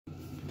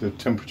the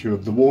temperature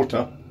of the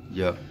water.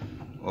 Yeah.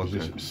 Okay.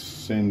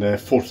 It's in there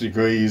 40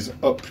 degrees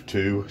up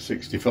to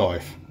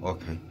 65.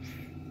 Okay.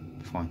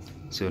 Fine.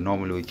 So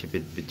normally we keep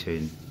it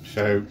between.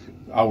 So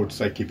I would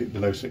say keep it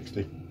below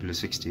 60. Below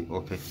 60.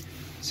 Okay.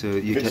 So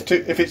you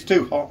if it's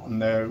too hot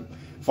and they're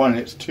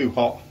finding it's too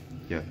hot,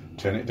 yeah,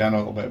 turn it down a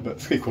little bit, but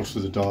 3/4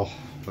 of the dial.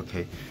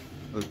 Okay.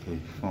 Okay.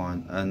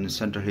 Fine. And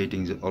center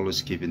heating is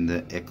always keep in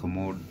the eco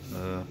mode.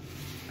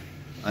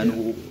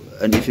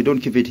 And if you don't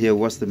keep it here,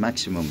 what's the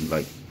maximum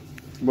like?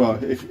 Well,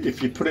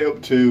 if you put it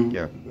up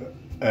to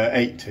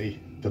 80,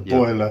 the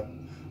boiler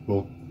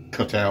will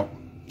cut out.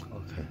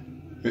 Okay.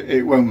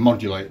 It won't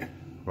modulate.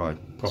 Right.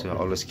 Properly.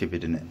 So always keep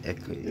it in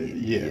eco.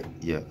 Yeah.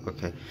 Yeah.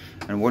 Okay.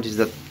 And what is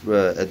that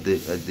at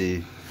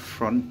the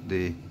front?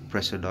 The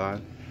pressure dial.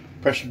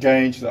 Pressure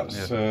gauge.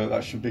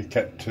 That should be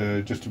kept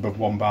just above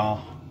 1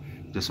 bar.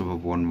 Just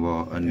above 1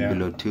 bar and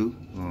below 2.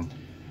 Oh.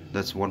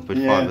 That's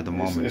 1.5 at the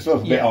moment. It's a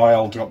little bit high.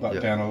 I'll drop that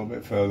down a little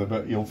bit further,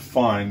 but you'll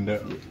find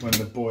that when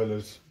the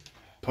boiler's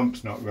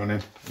pump's not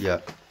running. Yeah.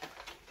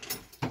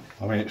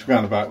 I mean, it's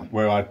around about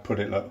where I'd put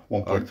it, like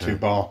 1.2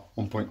 bar,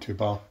 1.2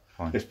 bar.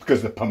 Fine. It's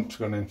because the pump's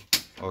running.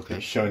 Okay.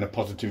 It's showing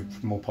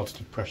more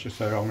positive pressure,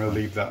 so I'm going to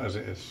leave that as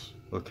it is.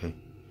 Okay.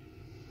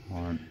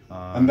 Right.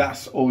 And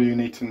that's all you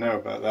need to know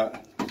about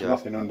that. Yeah.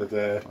 Nothing under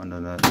there. Under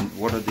that. And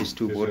what are these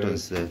two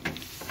buttons there?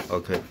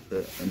 Okay.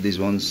 These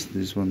ones.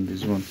 This one.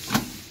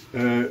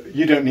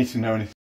 You don't need to know anything.